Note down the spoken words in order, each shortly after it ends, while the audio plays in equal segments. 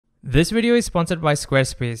This video is sponsored by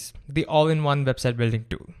Squarespace, the all-in-one website building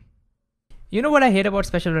tool. You know what I hate about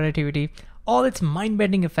special relativity? All its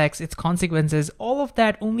mind-bending effects, its consequences, all of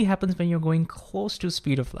that only happens when you're going close to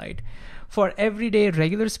speed of light. For everyday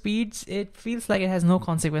regular speeds, it feels like it has no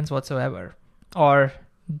consequence whatsoever. Or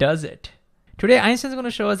does it? Today, Einstein's going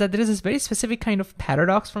to show us that there is this very specific kind of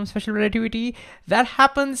paradox from special relativity that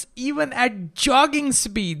happens even at jogging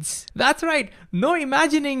speeds. That's right. No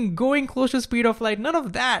imagining going close to speed of light. None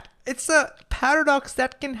of that. It's a paradox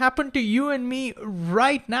that can happen to you and me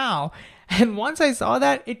right now. And once I saw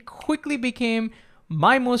that, it quickly became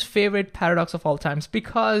my most favorite paradox of all times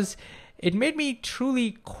because it made me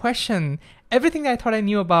truly question everything I thought I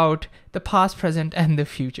knew about the past, present, and the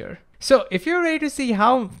future. So if you're ready to see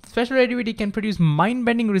how special relativity can produce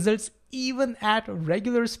mind-bending results even at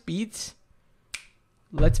regular speeds,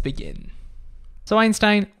 let's begin. So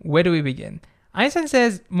Einstein, where do we begin? Einstein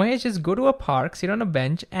says, Mahesh, just go to a park, sit on a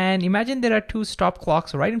bench, and imagine there are two stop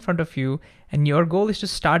clocks right in front of you, and your goal is to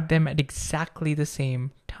start them at exactly the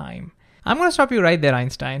same time. I'm going to stop you right there,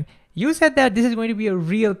 Einstein. You said that this is going to be a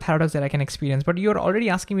real paradox that I can experience, but you're already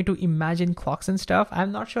asking me to imagine clocks and stuff.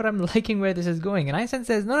 I'm not sure I'm liking where this is going. And Einstein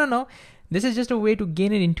says, no. This is just a way to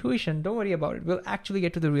gain an intuition. Don't worry about it. We'll actually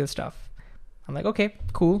get to the real stuff. I'm like, okay,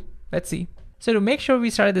 cool. Let's see. So to make sure we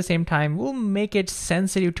start at the same time, we'll make it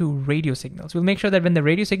sensitive to radio signals. We'll make sure that when the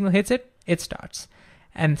radio signal hits it, it starts.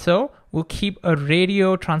 And so we'll keep a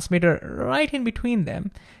radio transmitter right in between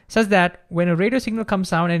them such that when a radio signal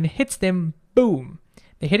comes out and hits them, boom.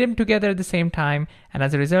 They hit them together at the same time, and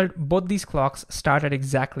as a result, both these clocks start at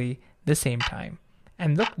exactly the same time.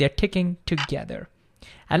 And look, they're ticking together.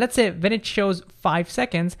 And let's say when it shows 5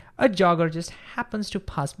 seconds, a jogger just happens to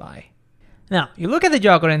pass by. Now, you look at the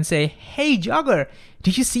jogger and say, hey jogger,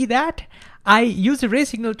 did you see that? I used a radio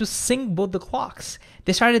signal to sync both the clocks.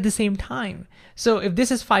 They started at the same time. So if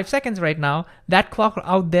this is 5 seconds right now, that clock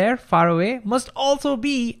out there far away must also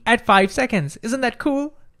be at 5 seconds. Isn't that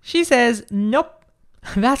cool? She says, nope.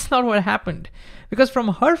 That's not what happened, because from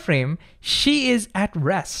her frame, she is at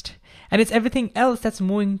rest, and it's everything else that's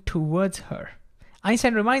moving towards her.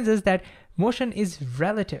 Einstein reminds us that motion is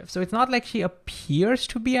relative, so it's not like she appears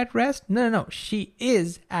to be at rest. No, she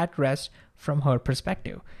is at rest from her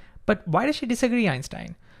perspective. But why does she disagree,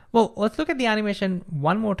 Einstein? Well, let's look at the animation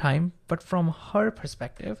one more time, but from her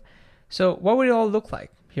perspective. So what would it all look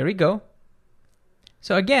like? Here we go.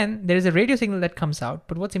 So again, there is a radio signal that comes out,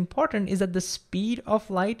 but what's important is that the speed of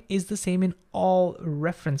light is the same in all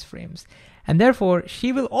reference frames. And therefore,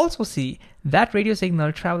 she will also see that radio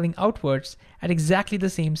signal traveling outwards at exactly the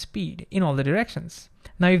same speed in all the directions.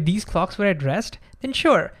 Now, if these clocks were at rest, then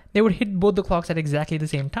sure, they would hit both the clocks at exactly the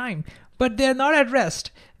same time. But they're not at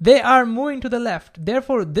rest. They are moving to the left.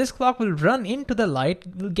 Therefore, this clock will run into the light,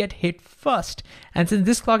 will get hit first. And since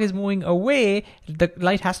this clock is moving away, the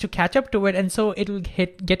light has to catch up to it, and so it will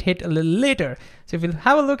get hit a little later. So if you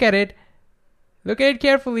have a look at it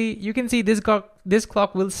carefully, you can see this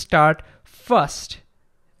clock will start first.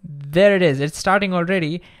 There it is. It's starting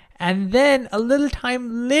already. And then a little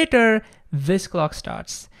time later, this clock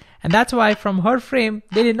starts. And that's why from her frame,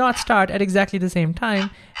 they did not start at exactly the same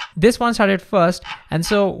time. This one started first. And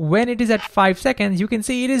so when it is at 5 seconds, you can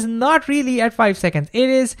see it is not really at 5 seconds. It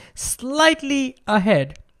is slightly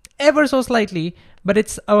ahead, ever so slightly, but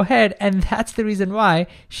it's ahead. And that's the reason why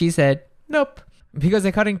she said, nope, because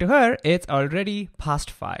according to her, it's already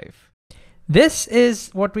past 5. This is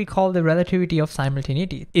what we call the relativity of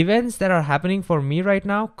simultaneity. Events that are happening for me right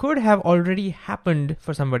now could have already happened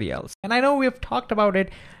for somebody else. And I know we have talked about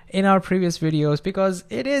it in our previous videos because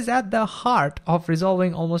it is at the heart of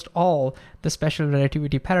resolving almost all the special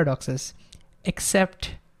relativity paradoxes,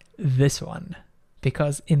 except this one.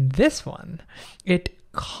 Because in this one, it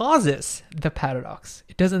causes the paradox.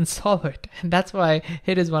 It doesn't solve it. And that's why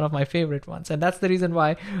it is one of my favorite ones. And that's the reason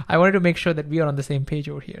why I wanted to make sure that we are on the same page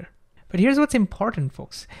over here. But here's what's important,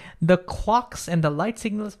 folks. The clocks and the light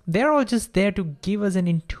signals, they're all just there to give us an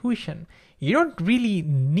intuition. You don't really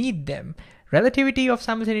need them. Relativity of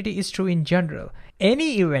simultaneity is true in general.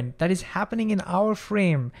 Any event that is happening in our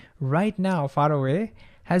frame right now, far away,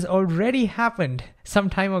 has already happened some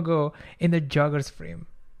time ago in the jogger's frame.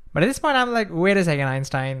 But at this point, I'm like, wait a second,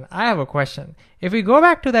 Einstein, I have a question. If we go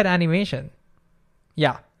back to that animation,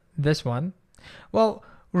 yeah, this one, well,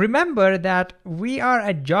 remember that we are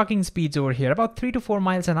at jogging speeds over here, about 3 to 4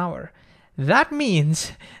 miles an hour. That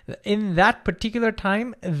means in that particular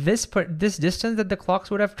time, this distance that the clocks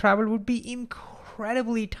would have traveled would be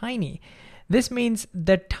incredibly tiny. This means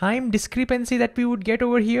the time discrepancy that we would get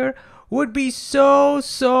over here would be so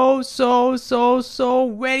very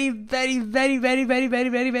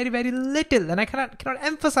little. And I cannot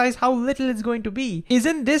emphasize how little it's going to be.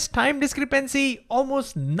 Isn't this time discrepancy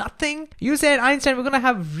almost nothing? You said, Einstein, we're going to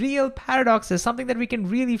have real paradoxes, something that we can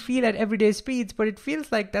really feel at everyday speeds, but it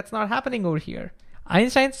feels like that's not happening over here.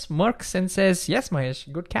 Einstein smirks and says, yes,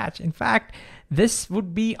 Mahesh, good catch. In fact, this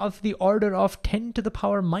would be of the order of 10 to the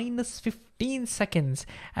power minus 15 seconds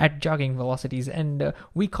at jogging velocities. And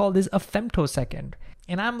we call this a femtosecond.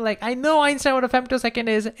 And I'm like, I know, Einstein, what a femtosecond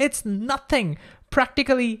is. It's nothing,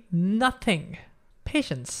 practically nothing.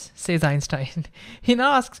 Patience, says Einstein. He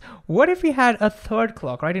now asks, what if we had a third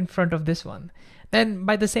clock right in front of this one? Then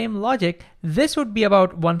by the same logic, this would be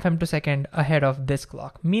about 1 femtosecond ahead of this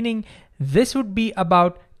clock, meaning this would be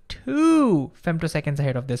about 2 femtoseconds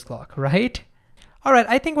ahead of this clock, right? All right,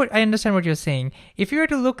 I think I understand what you're saying. If you were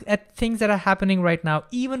to look at things that are happening right now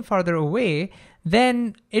even farther away,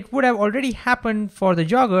 then it would have already happened for the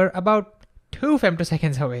jogger about 2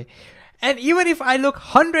 femtoseconds away. And even if I look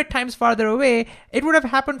 100 times farther away, it would have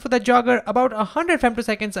happened for the jogger about 100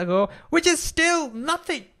 femtoseconds ago, which is still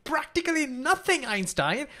nothing, practically nothing,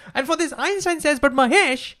 Einstein. And for this, Einstein says, but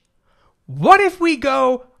Mahesh, what if we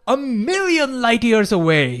go 1,000,000 light years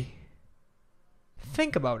away?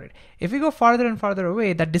 Think about it. If we go farther and farther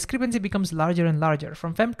away, that discrepancy becomes larger and larger.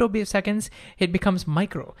 From femtoseconds, it becomes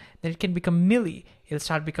micro. Then it can become milli. It'll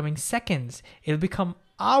start becoming seconds. It'll become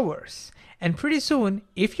hours. And pretty soon,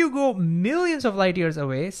 if you go millions of light years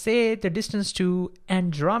away, say the distance to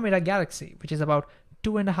Andromeda galaxy, which is about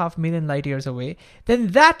 2.5 million light years away, then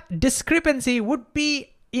that discrepancy would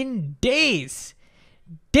be in days.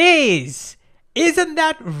 Days! Isn't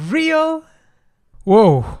that real?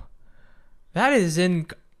 Whoa. That is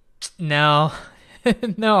no.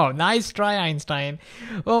 No, nice try, Einstein.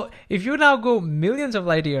 Well, if you now go millions of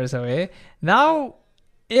light years away, now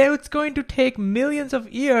it's going to take millions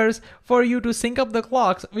of years for you to sync up the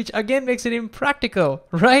clocks, which again makes it impractical,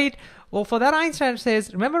 right? Well, for that, Einstein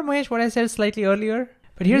says, remember, Mahesh, what I said slightly earlier?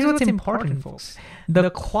 But here's what's important, folks. The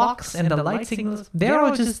clocks and the light signals, they're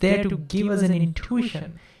all just there to give us an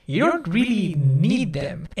intuition. You don't really need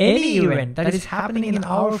them. Any event that is happening in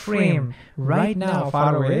our frame right now,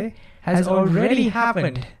 far away, has already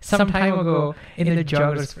happened some time ago in the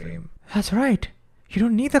jogger's frame. That's right. You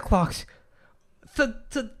don't need the clocks. So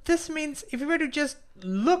this means if you were to just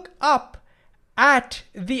look up at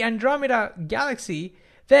the Andromeda galaxy,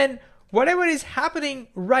 then whatever is happening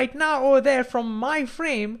right now over there from my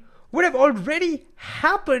frame would have already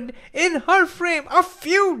happened in her frame a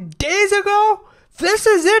few days ago. This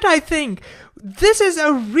is it, I think. This is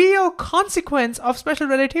a real consequence of special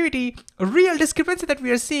relativity, a real discrepancy that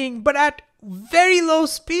we are seeing, but at very low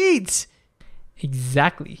speeds.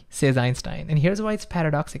 Exactly, says Einstein. And here's why it's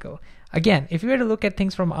paradoxical. Again, if you were to look at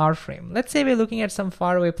things from our frame, let's say we're looking at some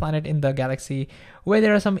faraway planet in the galaxy where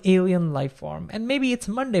there are some alien life form, and maybe it's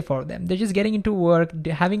Monday for them. They're just getting into work,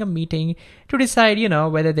 having a meeting to decide,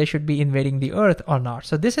 whether they should be invading the Earth or not.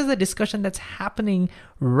 So this is a discussion that's happening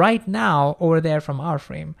right now over there from our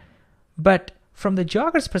frame. But from the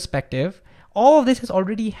jogger's perspective, all of this has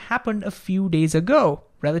already happened a few days ago,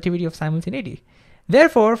 relativity of simultaneity.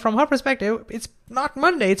 Therefore, from her perspective, it's not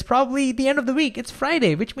Monday, it's probably the end of the week, it's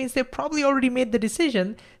Friday, which means they've probably already made the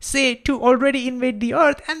decision, say, to already invade the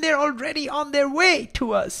Earth, and they're already on their way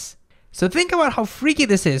to us. So think about how freaky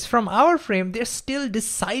this is. From our frame, they're still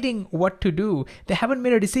deciding what to do. They haven't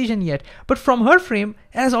made a decision yet, but from her frame,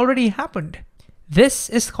 it has already happened. This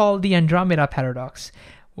is called the Andromeda Paradox.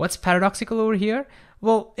 What's paradoxical over here?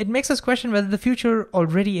 Well, it makes us question whether the future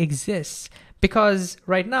already exists. Because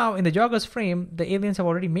right now, in the jogger's frame, the aliens have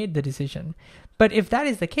already made the decision. But if that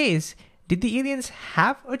is the case, did the aliens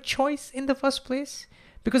have a choice in the first place?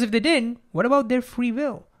 Because if they didn't, what about their free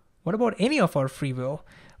will? What about any of our free will?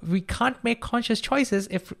 We can't make conscious choices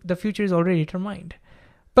if the future is already determined.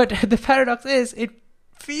 But the paradox is, it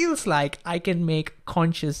feels like I can make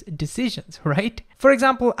conscious decisions, right? For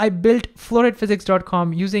example, I built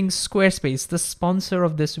FloatHeadPhysics.com using Squarespace, the sponsor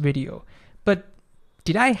of this video. But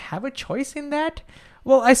did I have a choice in that?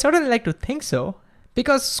 Well, I certainly like to think so,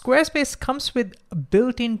 because Squarespace comes with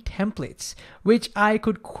built-in templates, which I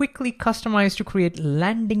could quickly customize to create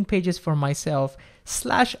landing pages for myself /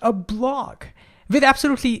 a blog with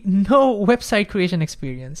absolutely no website creation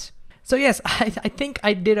experience. So yes, I think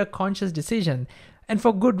I did a conscious decision, and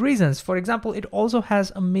for good reasons. For example, it also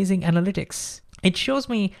has amazing analytics. It shows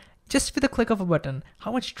me just with a click of a button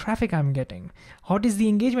how much traffic I'm getting, what is the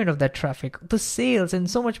engagement of that traffic, the sales, and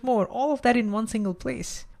so much more, all of that in one single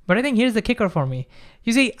place. But I think here's the kicker for me.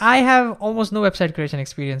 You see, I have almost no website creation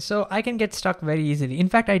experience, so I can get stuck very easily. In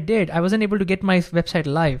fact, I did. I wasn't able to get my website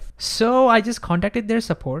live. So I just contacted their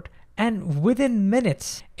support, and within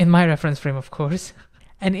minutes, in my reference frame, of course,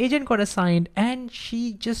 an agent got assigned and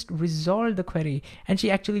she just resolved the query and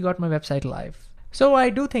she actually got my website live. So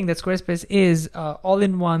I do think that Squarespace is an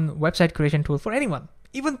all-in-one website creation tool for anyone,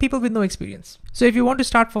 even people with no experience. So if you want to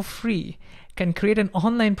start for free, can create an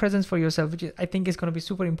online presence for yourself, which I think is going to be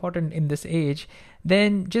super important in this age,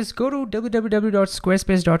 then just go to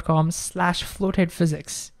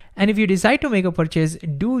www.squarespace.com/FloatHeadPhysics. And if you decide to make a purchase,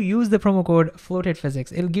 do use the promo code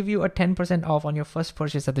FloatHeadPhysics. It'll give you a 10% off on your first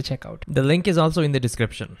purchase at the checkout. The link is also in the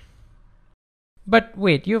description. But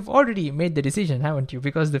wait, you've already made the decision, haven't you?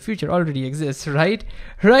 Because the future already exists, right?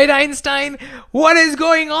 Right, Einstein? What is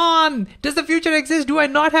going on? Does the future exist? Do I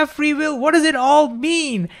not have free will? What does it all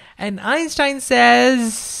mean? And Einstein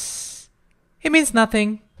says, it means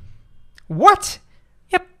nothing. What?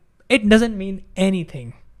 Yep, it doesn't mean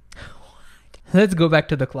anything. Let's go back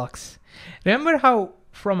to the clocks. Remember how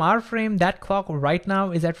from our frame, that clock right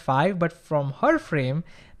now is at 5, but from her frame,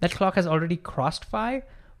 that clock has already crossed 5?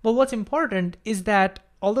 Well, what's important is that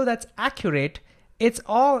although that's accurate, it's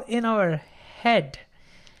all in our head.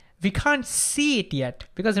 We can't see it yet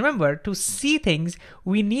because remember, to see things,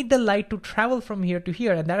 we need the light to travel from here to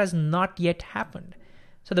here, and that has not yet happened.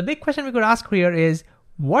 So the big question we could ask here is,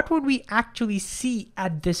 what would we actually see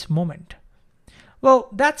at this moment? Well,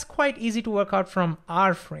 that's quite easy to work out from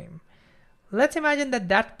our frame. Let's imagine that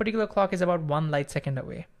that particular clock is about 1 light second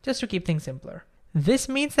away, just to keep things simpler. This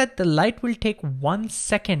means that the light will take 1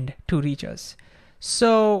 second to reach us.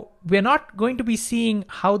 So we're not going to be seeing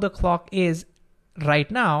how the clock is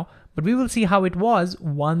right now, but we will see how it was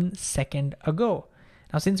 1 second ago.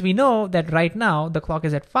 Now, since we know that right now the clock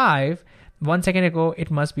is at 5, 1 second ago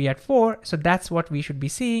it must be at 4, so that's what we should be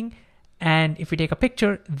seeing. And if we take a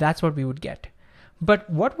picture, that's what we would get. But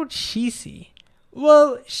what would she see?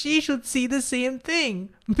 Well, she should see the same thing,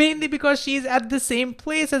 mainly because she's at the same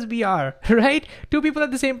place as we are, right? Two people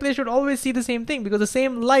at the same place should always see the same thing because the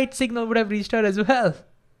same light signal would have reached her as well.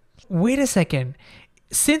 Wait a second.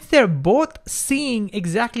 Since they're both seeing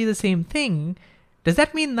exactly the same thing, does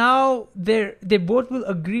that mean now they both will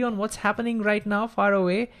agree on what's happening right now far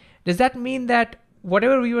away? Does that mean that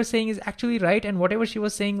whatever we were saying is actually right and whatever she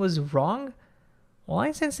was saying was wrong? Well,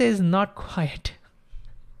 Einstein says not quite.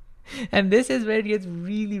 And this is where it gets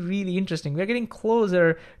really, really interesting. We're getting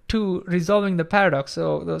closer to resolving the paradox,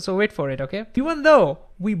 so wait for it, okay? Even though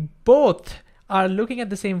we both are looking at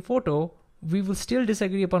the same photo, we will still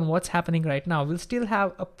disagree upon what's happening right now. We'll still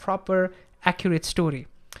have a proper, accurate story.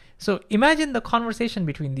 So imagine the conversation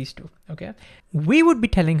between these two, okay? We would be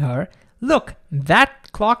telling her, look,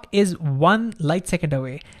 that clock is 1 light second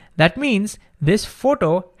away. That means this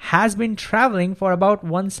photo has been traveling for about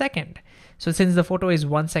 1 second. So since the photo is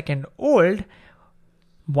 1 second old,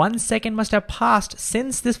 1 second must have passed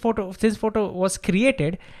since this photo was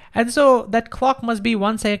created. And so that clock must be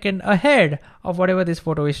 1 second ahead of whatever this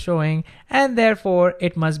photo is showing. And therefore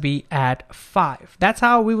it must be at 5. That's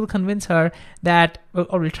how we will convince her that,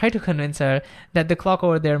 or we'll try to convince her that the clock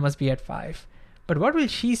over there must be at 5. But what will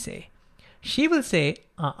she say? She will say,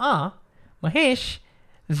 Mahesh,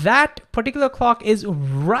 that particular clock is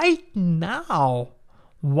right now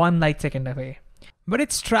 1 light second away, but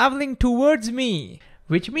it's traveling towards me,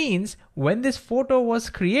 which means when this photo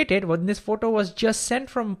was created, when this photo was just sent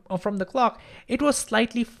from the clock, it was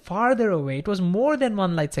slightly farther away. It was more than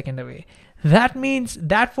 1 light second away. That means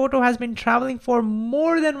that photo has been traveling for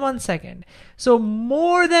more than 1 second. So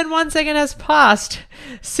more than 1 second has passed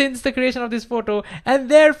since the creation of this photo, and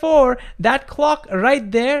therefore that clock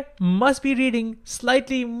right there must be reading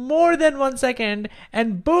slightly more than 1 second,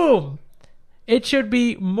 and boom, it should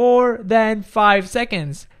be more than 5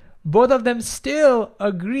 seconds. Both of them still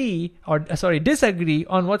disagree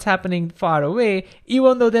on what's happening far away,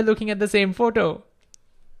 even though they're looking at the same photo.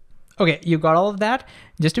 Okay, you got all of that?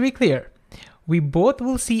 Just to be clear, we both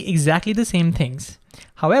will see exactly the same things.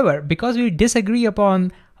 However, because we disagree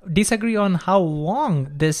on how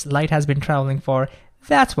long this light has been traveling for,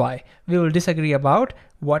 that's why we will disagree about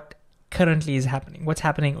what currently is happening, what's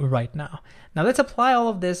happening right now. Now let's apply all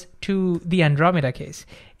of this to the Andromeda case.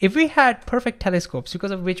 If we had perfect telescopes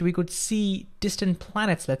because of which we could see distant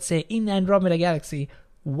planets, let's say in the Andromeda galaxy,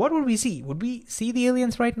 what would we see? Would we see the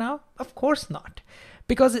aliens right now? Of course not.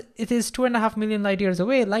 Because it is 2.5 million light years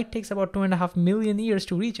away, light takes about 2.5 million years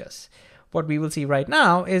to reach us. What we will see right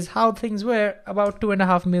now is how things were about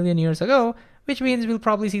 2.5 million years ago, which means we'll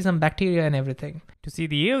probably see some bacteria and everything. To see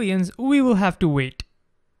the aliens, we will have to wait.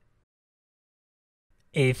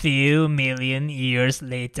 A few million years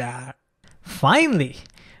later. Finally,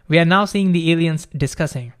 we are now seeing the aliens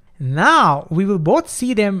discussing. Now we will both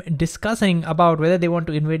see them discussing about whether they want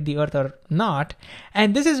to invade the Earth or not.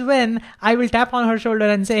 And this is when I will tap on her shoulder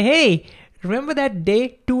and say, hey, remember that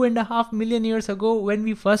day 2.5 million years ago when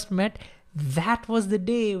we first met? That was the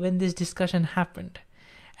day when this discussion happened.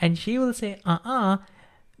 And she will say,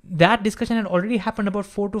 that discussion had already happened about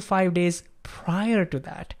 4 to 5 days prior to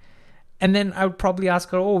that. And then I would probably ask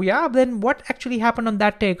her, oh yeah, then what actually happened on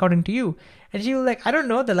that day according to you? And she will like, I don't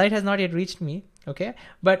know, the light has not yet reached me, okay?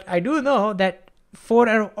 But I do know that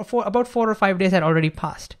about 4 or 5 days had already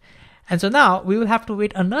passed. And so now we will have to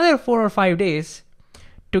wait another 4 or 5 days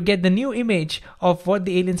to get the new image of what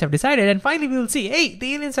the aliens have decided. And finally we will see, hey,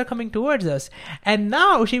 the aliens are coming towards us. And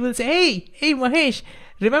now she will say, hey Mahesh,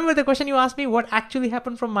 remember the question you asked me, what actually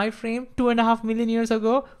happened from my frame 2.5 million years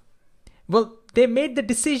ago? Well, they made the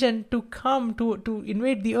decision to come to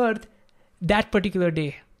invade the Earth that particular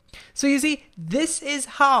day. So you see, this is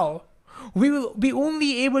how we will be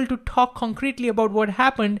only able to talk concretely about what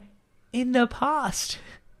happened in the past.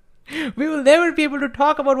 We will never be able to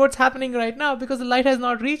talk about what's happening right now because the light has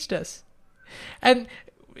not reached us. And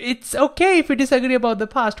it's okay if we disagree about the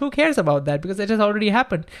past. Who cares about that? Because it has already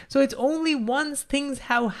happened. So it's only once things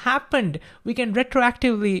have happened, we can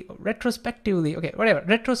retrospectively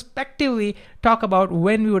talk about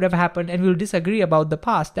when we would have happened, and we'll disagree about the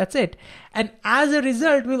past. That's it. And as a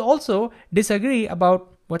result, we'll also disagree about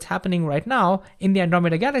what's happening right now in the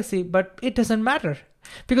Andromeda galaxy, but it doesn't matter.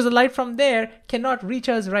 Because the light from there cannot reach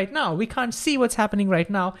us right now. We can't see what's happening right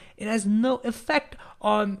now. It has no effect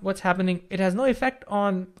on what's happening. It has no effect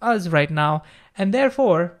on us right now. And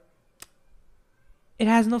therefore, it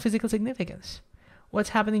has no physical significance. What's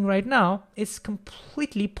happening right now is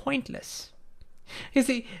completely pointless. You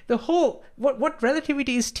see, what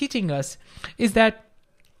relativity is teaching us is that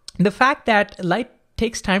the fact that light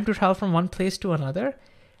takes time to travel from one place to another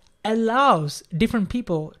allows different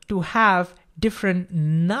people to have different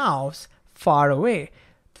nows far away.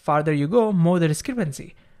 The farther you go, more the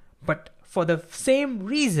discrepancy. But for the same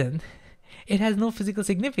reason, it has no physical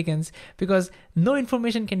significance because no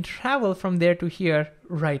information can travel from there to here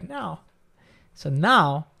right now. So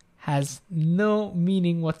now has no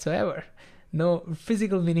meaning whatsoever, no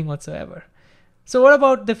physical meaning whatsoever. So what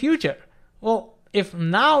about the future? Well, if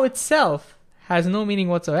now itself has no meaning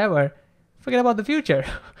whatsoever, forget about the future.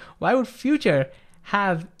 Why would future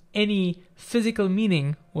have any physical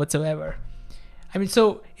meaning whatsoever? I mean,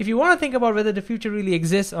 so if you want to think about whether the future really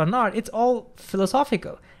exists or not, it's all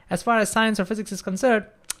philosophical. As far as science or physics is concerned,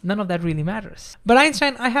 none of that really matters. But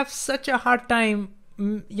Einstein, I have such a hard time,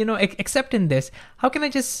 accepting this. How can I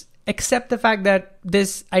just accept the fact that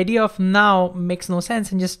this idea of now makes no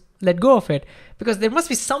sense and just let go of it? Because there must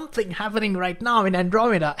be something happening right now in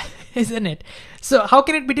Andromeda, isn't it? So how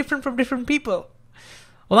can it be different from different people?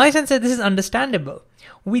 Well, Einstein said this is understandable.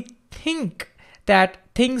 We think that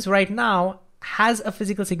things right now has a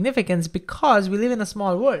physical significance because we live in a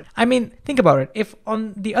small world. I mean, think about it. If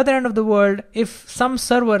on the other end of the world, if some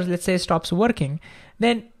server, let's say, stops working,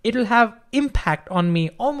 then it will have impact on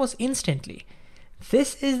me almost instantly.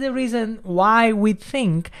 This is the reason why we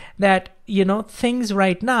think that, things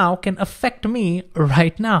right now can affect me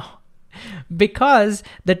right now. Because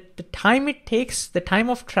the time it takes, the time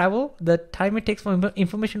of travel, the time it takes for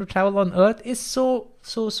information to travel on Earth is so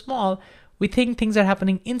small, we think things are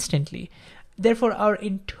happening instantly. Therefore, our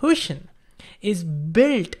intuition is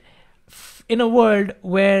built in a world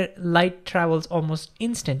where light travels almost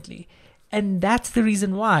instantly. And that's the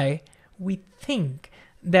reason why we think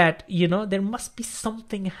that, there must be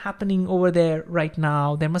something happening over there right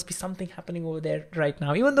now. There must be something happening over there right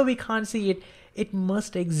now. Even though we can't see it, it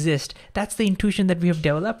must exist. That's the intuition that we have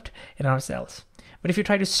developed in ourselves. But if you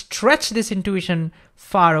try to stretch this intuition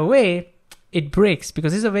far away, it breaks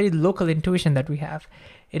because this is a very local intuition that we have.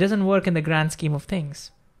 It doesn't work in the grand scheme of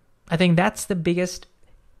things. I think that's the biggest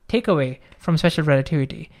takeaway from special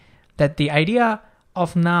relativity, that the idea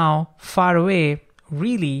of now far away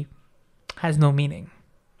really has no meaning.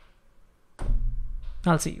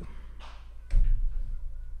 I'll see you.